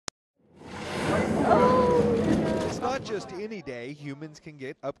not just any day, humans can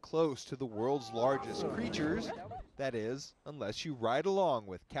get up close to the world's largest creatures. That is, unless you ride along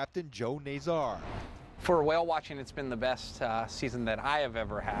with Captain Joe Nazar. For whale watching, it's been the best season that I have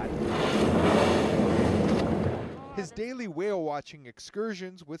ever had. His daily whale watching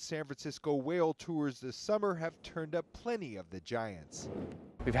excursions with San Francisco Whale Tours this summer have turned up plenty of the giants.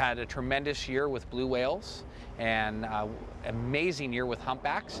 We've had a tremendous year with blue whales and amazing year with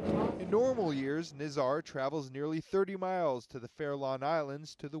humpbacks. In normal years, Nazar travels nearly 30 miles to the Farallon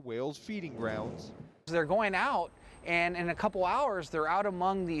Islands to the whales' feeding grounds. They're going out, and in a couple hours, they're out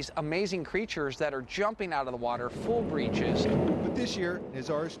among these amazing creatures that are jumping out of the water, full breaches. But this year,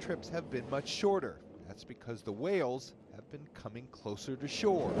 Nazar's trips have been much shorter. That's because the whales have been coming closer to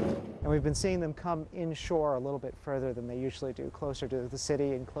shore. And we've been seeing them come inshore a little bit further than they usually do, closer to the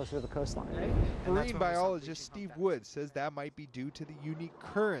city and closer to the coastline. Marine biologist Steve Wood says that might be due to the unique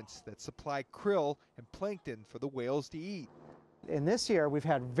currents that supply krill and plankton for the whales to eat. In this year, we've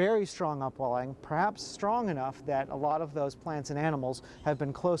had very strong upwelling, perhaps strong enough that a lot of those plants and animals have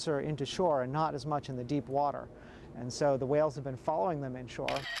been closer into shore and not as much in the deep water. And so the whales have been following them inshore.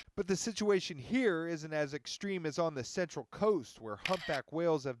 But the situation here isn't as extreme as on the Central Coast, where humpback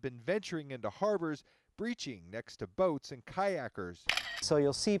whales have been venturing into harbors, breaching next to boats and kayakers. So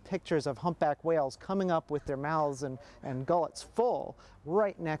you'll see pictures of humpback whales coming up with their mouths and gullets full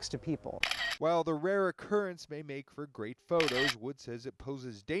right next to people. While the rare occurrence may make for great photos, Wood says it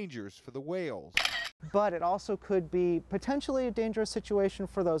poses dangers for the whales. But it also could be potentially a dangerous situation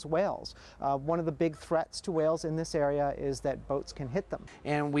for those whales. One of the big threats to whales in this area is that boats can hit them.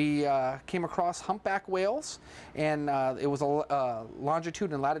 And we came across humpback whales, and it was a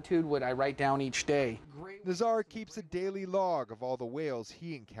longitude and latitude what I write down each day. Nazar keeps a daily log of all the whales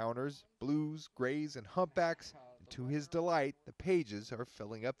he encounters, blues, grays, and humpbacks. And to his delight, the pages are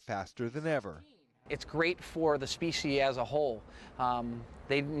filling up faster than ever. It's great for the species as a whole.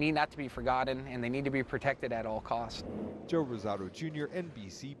 They need not to be forgotten, and they need to be protected at all costs. Joe Rosado Jr.,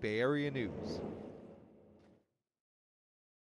 NBC Bay Area News.